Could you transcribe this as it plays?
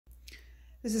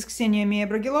This is Ksenia Mia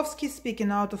Bragilovsky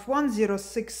speaking out of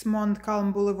 106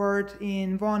 Montcalm Boulevard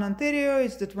in Vaughan, Ontario.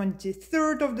 It's the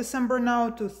 23rd of December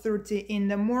now, 2:30 in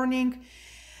the morning.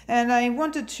 And I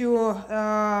wanted to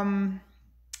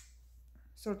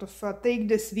take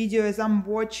this video as I'm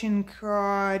watching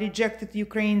Rejected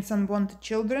Ukraine's Unwanted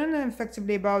Children,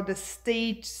 effectively about the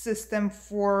state system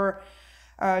for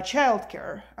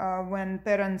childcare, when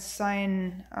parents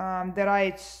sign the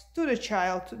rights to the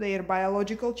child, to their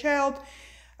biological child,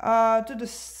 to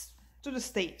the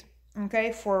state,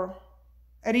 okay, for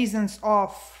reasons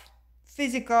of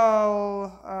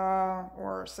physical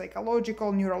or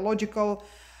psychological, neurological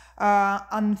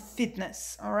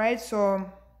unfitness. All right, so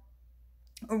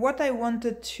what I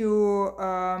wanted to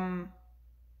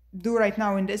do right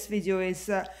now in this video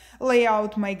is lay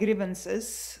out my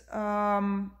grievances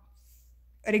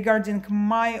regarding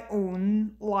my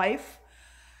own life.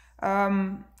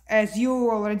 As you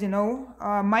already know,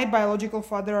 my biological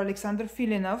father, Alexander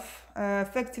Filinov,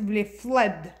 effectively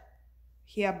fled.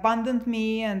 He abandoned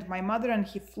me and my mother, and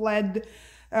he fled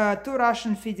to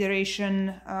Russian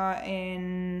Federation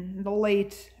in the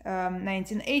late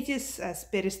 1980s as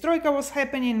perestroika was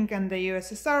happening and the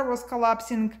USSR was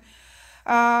collapsing.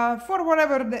 For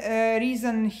whatever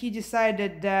reason, he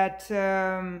decided that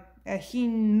he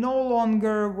no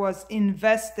longer was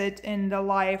invested in the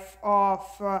life of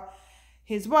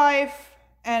his wife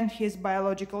and his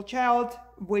biological child,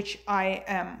 which I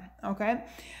am, okay?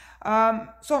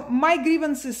 So my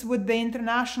grievances with the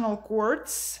international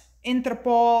courts,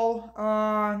 Interpol,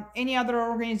 any other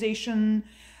organization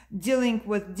dealing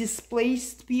with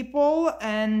displaced people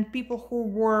and people who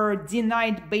were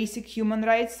denied basic human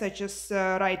rights, such as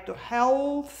right to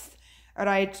health,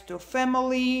 right to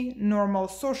family, normal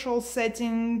social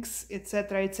settings,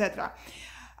 etc., etc.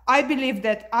 I believe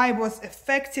that I was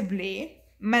effectively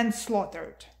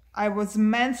manslaughtered. I was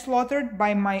manslaughtered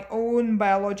by my own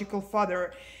biological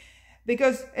father.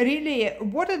 Because really,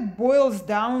 what it boils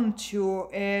down to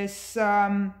is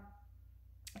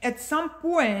at some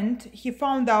point he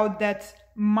found out that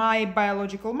my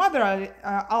biological mother,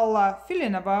 Alla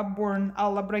Filinova, born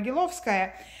Alla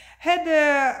Bragilovskaya, had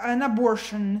an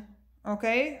abortion,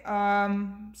 okay,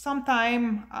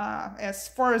 sometime, as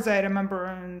far as I remember,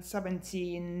 in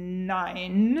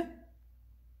 79,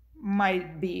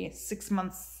 might be 6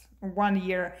 months, 1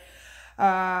 year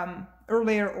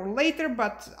earlier or later,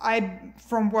 but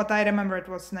from what I remember, it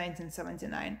was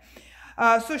 1979.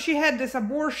 So she had this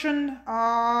abortion,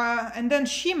 and then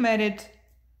she married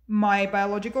my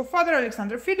biological father,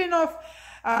 Alexander Filinov.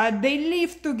 They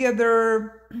lived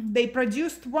together. They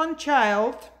produced one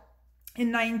child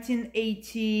in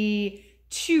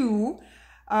 1982,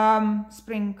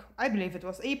 spring, I believe it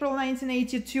was April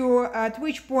 1982, at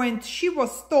which point she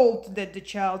was told that the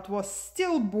child was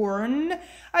stillborn.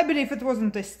 I believe it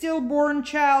wasn't a stillborn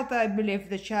child. I believe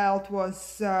the child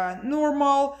was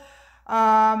normal.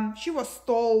 She was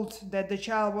told that the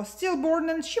child was stillborn,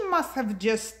 and she must have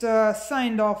just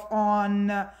signed off on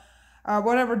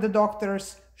whatever the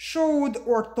doctors showed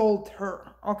or told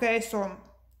her. Okay, so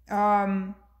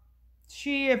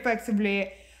she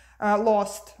effectively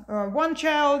lost one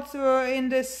child in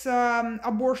this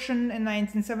abortion in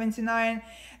 1979.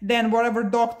 Then whatever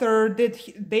doctor did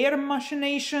their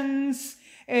machinations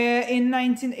in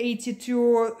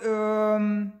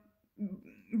 1982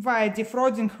 via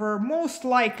defrauding her. Most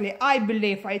likely, I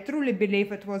truly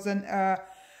believe it was a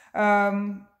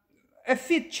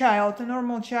fit child, a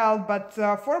normal child, but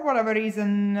for whatever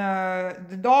reason,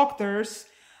 the doctors,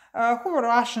 who were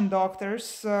Russian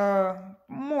doctors,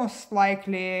 most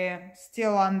likely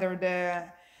still under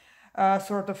the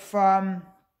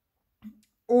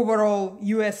overall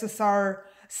USSR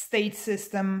state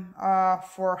system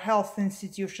for health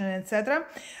institution, etc.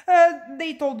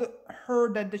 They told her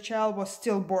that the child was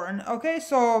stillborn. Okay,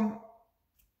 so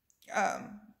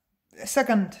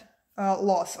second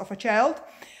loss of a child.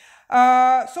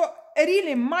 So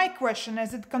really, my question,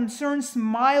 as it concerns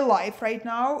my life right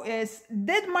now, is: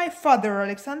 did my father,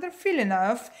 Alexander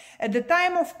Filinov, at the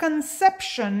time of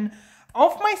conception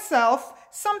of myself,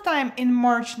 sometime in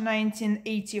March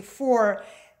 1984,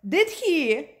 did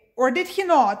he or did he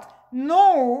not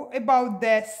know about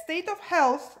the state of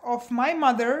health of my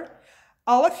mother,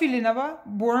 Alla Filinova,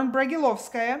 born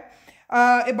Bragilovskaya,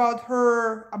 about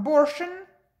her abortion,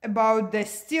 about the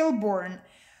stillborn?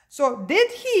 So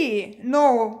did he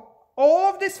know all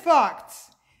of these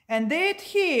facts? And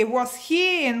was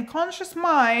he in conscious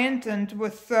mind and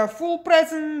with full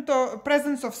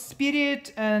presence of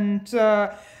spirit and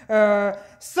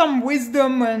some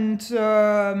wisdom and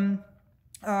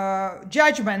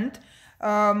judgment,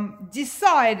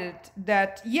 decided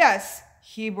that yes,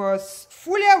 he was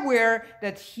fully aware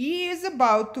that he is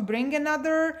about to bring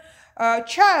another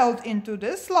child into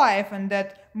this life, and that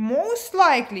most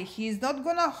likely he's not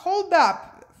gonna hold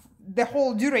up the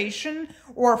whole duration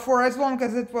or for as long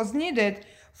as it was needed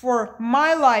for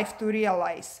my life to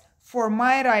realize, for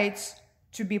my rights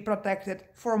to be protected,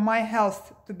 for my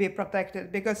health to be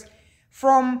protected. Because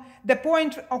from the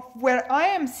point of where I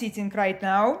am sitting right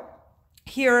now,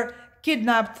 here,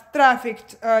 kidnapped,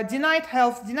 trafficked, denied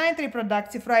health, denied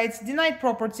reproductive rights, denied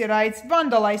property rights,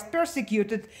 vandalized,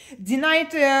 persecuted,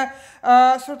 denied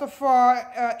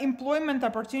employment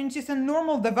opportunities and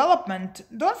normal development.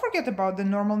 Don't forget about the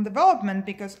normal development,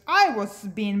 because I was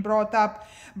being brought up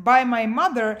by my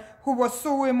mother, who was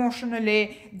so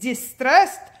emotionally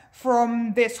distressed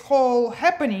from this whole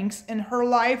happenings in her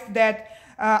life that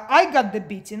I got the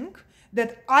beating,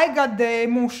 that I got the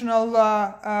emotional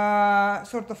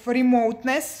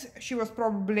remoteness. She was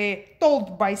probably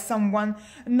told by someone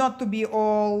not to be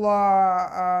all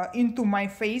into my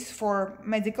face for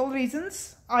medical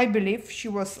reasons. I believe she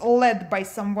was led by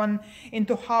someone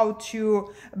into how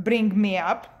to bring me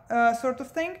up.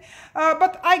 Thing,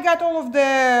 but I got all of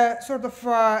the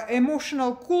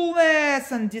emotional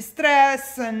coolness and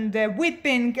distress and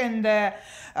weeping and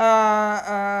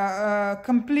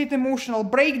complete emotional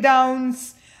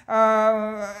breakdowns,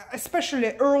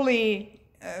 especially early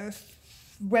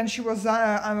when she was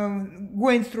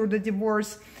going through the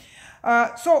divorce.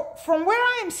 So from where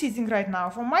I am sitting right now,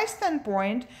 from my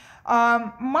standpoint,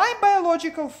 my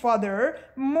biological father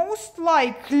most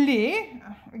likely,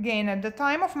 again at the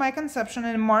time of my conception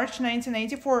in March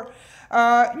 1984,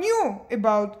 knew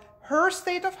about her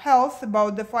state of health,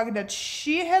 about the fact that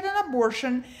she had an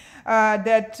abortion,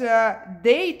 that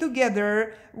they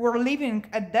together were living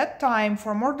at that time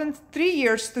for more than 3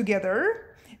 years together.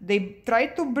 They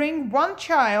tried to bring one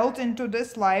child into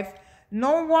this life.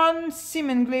 No one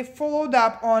seemingly followed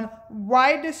up on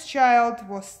why this child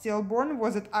was stillborn.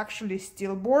 Was it actually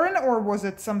stillborn, or was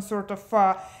it some sort of,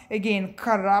 again,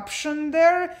 corruption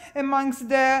there amongst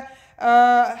the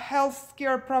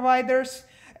healthcare providers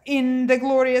in the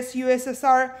glorious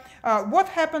USSR? What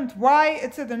happened, why,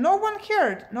 etc. No one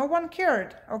cared. No one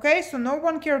cared. Okay, so no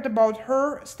one cared about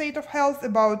her state of health,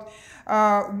 about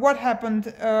what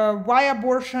happened, why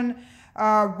abortion,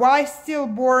 why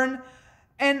stillborn.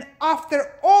 And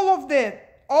after all of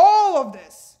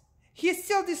this, he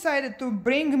still decided to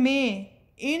bring me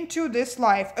into this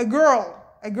life, a girl,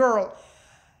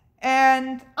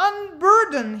 and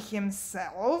unburden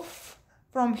himself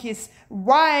from his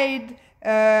wide,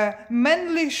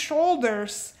 manly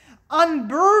shoulders,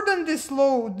 unburden this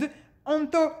load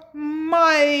onto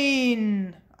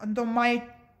my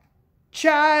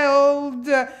child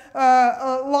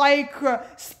like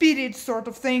spirit sort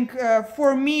of thing,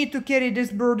 for me to carry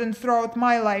this burden throughout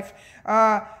my life,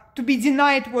 to be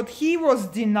denied what he was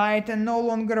denied and no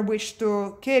longer wished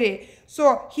to carry.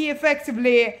 So he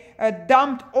effectively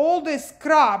dumped all this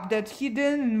crap that he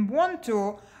didn't want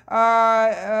to,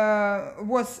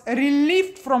 was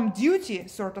relieved from duty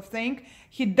sort of thing.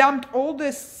 He dumped all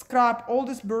this scrap, all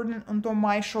this burden onto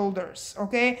my shoulders,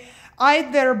 okay? I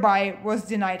thereby was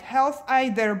denied health, I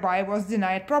thereby was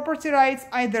denied property rights,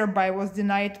 I thereby was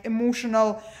denied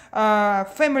emotional,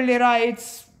 family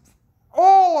rights.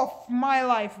 All of my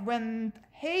life went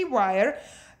haywire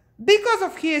because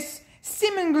of his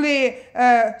seemingly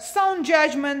sound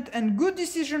judgment and good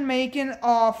decision making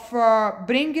of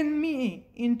bringing me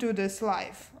into this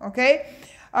life, okay?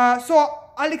 So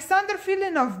Alexander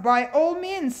Filinov, by all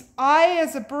means, I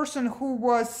as a person who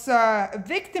was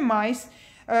victimized,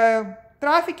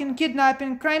 trafficking,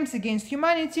 kidnapping, crimes against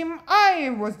humanity, I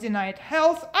was denied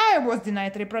health, I was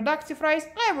denied reproductive rights,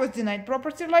 I was denied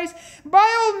property rights. By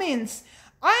all means,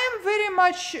 I am very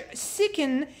much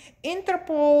seeking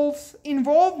Interpol's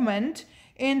involvement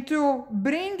into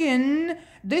bringing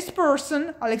this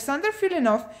person, Alexander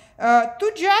Filinov,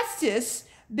 to justice,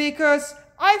 because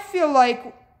I feel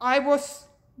like I was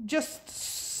just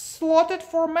slaughtered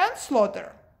for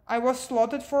manslaughter. I was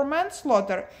slaughtered for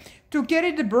manslaughter to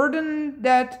carry the burden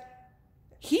that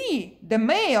he, the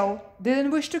male,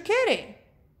 didn't wish to carry.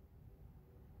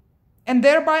 And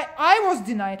thereby I was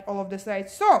denied all of this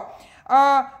rights. So,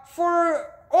 for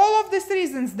all of these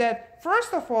reasons, that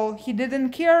first of all, he didn't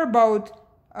care about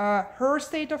her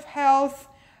state of health,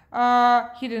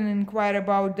 he didn't inquire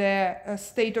about the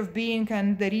state of being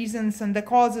and the reasons and the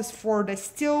causes for the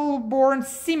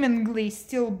seemingly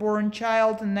stillborn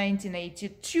child in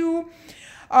 1982.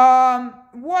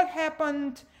 What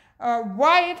happened,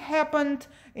 why it happened,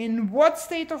 in what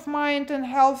state of mind and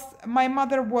health my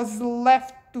mother was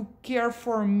left to care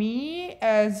for me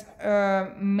as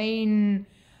main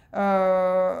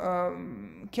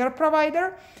care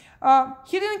provider.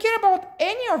 He didn't care about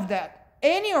any of that,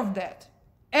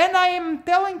 and I am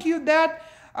telling you that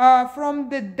from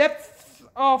the depth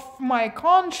of my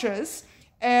conscience,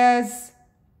 as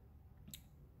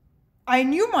I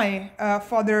knew my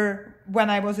father when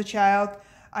I was a child.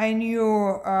 I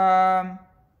knew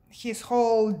his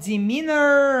whole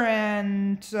demeanor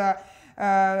and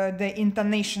the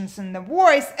intonations in the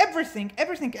voice, everything.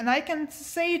 And I can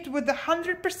say it with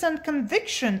 100%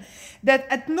 conviction that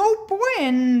at no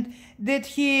point did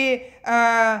he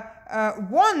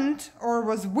want or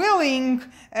was willing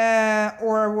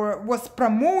or was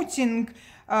promoting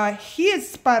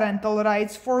his parental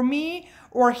rights for me,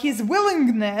 or his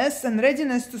willingness and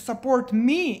readiness to support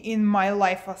me in my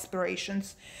life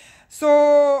aspirations.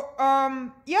 So,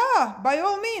 yeah, by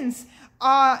all means,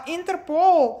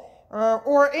 Interpol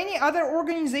or any other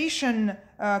organization,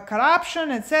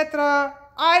 corruption, etc.,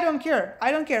 I don't care.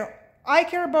 I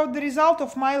care about the result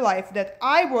of my life, that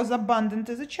I was abandoned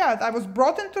as a child. I was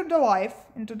brought into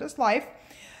this life,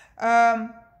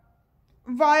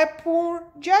 via poor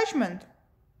judgment.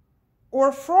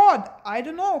 Or fraud, I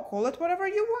don't know, call it whatever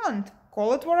you want.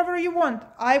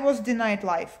 I was denied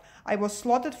life. I was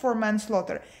slaughtered for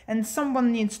manslaughter, and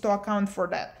someone needs to account for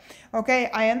that. Okay,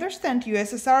 I understand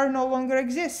USSR no longer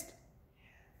exists.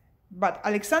 But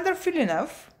Alexander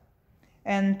Filinov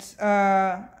and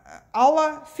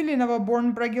Alla Filinova,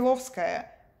 born Bragilovskaya,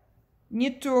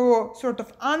 need to sort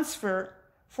of answer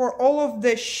for all of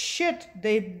the shit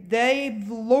they've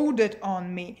loaded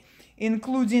on me,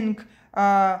 including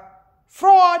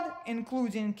fraud,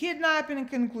 including kidnapping,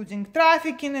 including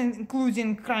trafficking,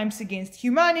 including crimes against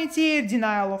humanity,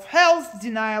 denial of health,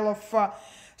 denial of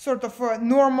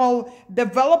normal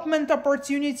development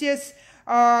opportunities,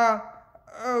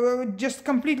 just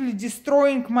completely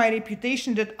destroying my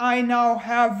reputation, that I now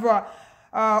have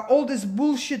all these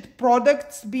bullshit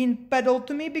products being peddled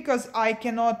to me because I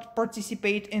cannot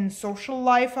participate in social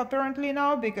life apparently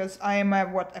now, because I am a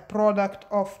product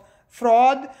of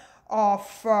fraud,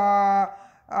 of a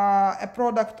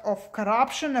product of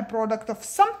corruption, a product of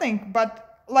something.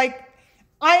 But like,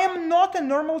 I am not a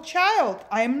normal child.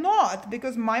 I am not,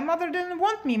 because my mother didn't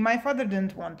want me, my father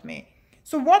didn't want me.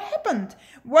 So what happened?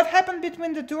 What happened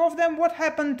between the two of them? What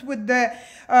happened with the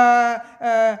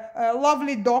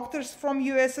lovely doctors from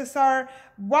USSR?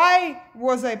 Why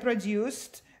was I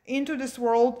produced into this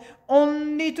world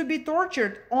only to be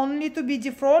tortured, only to be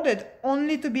defrauded,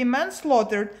 only to be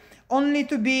manslaughtered, only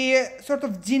to be sort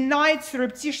of denied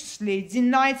surreptitiously,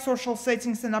 denied social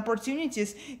settings and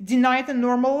opportunities, denied a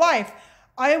normal life?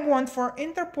 I want for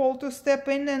Interpol to step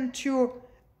in and to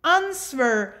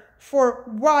answer for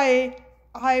why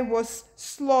I was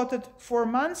slaughtered for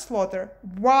manslaughter.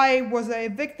 Why was I a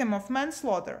victim of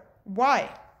manslaughter? Why?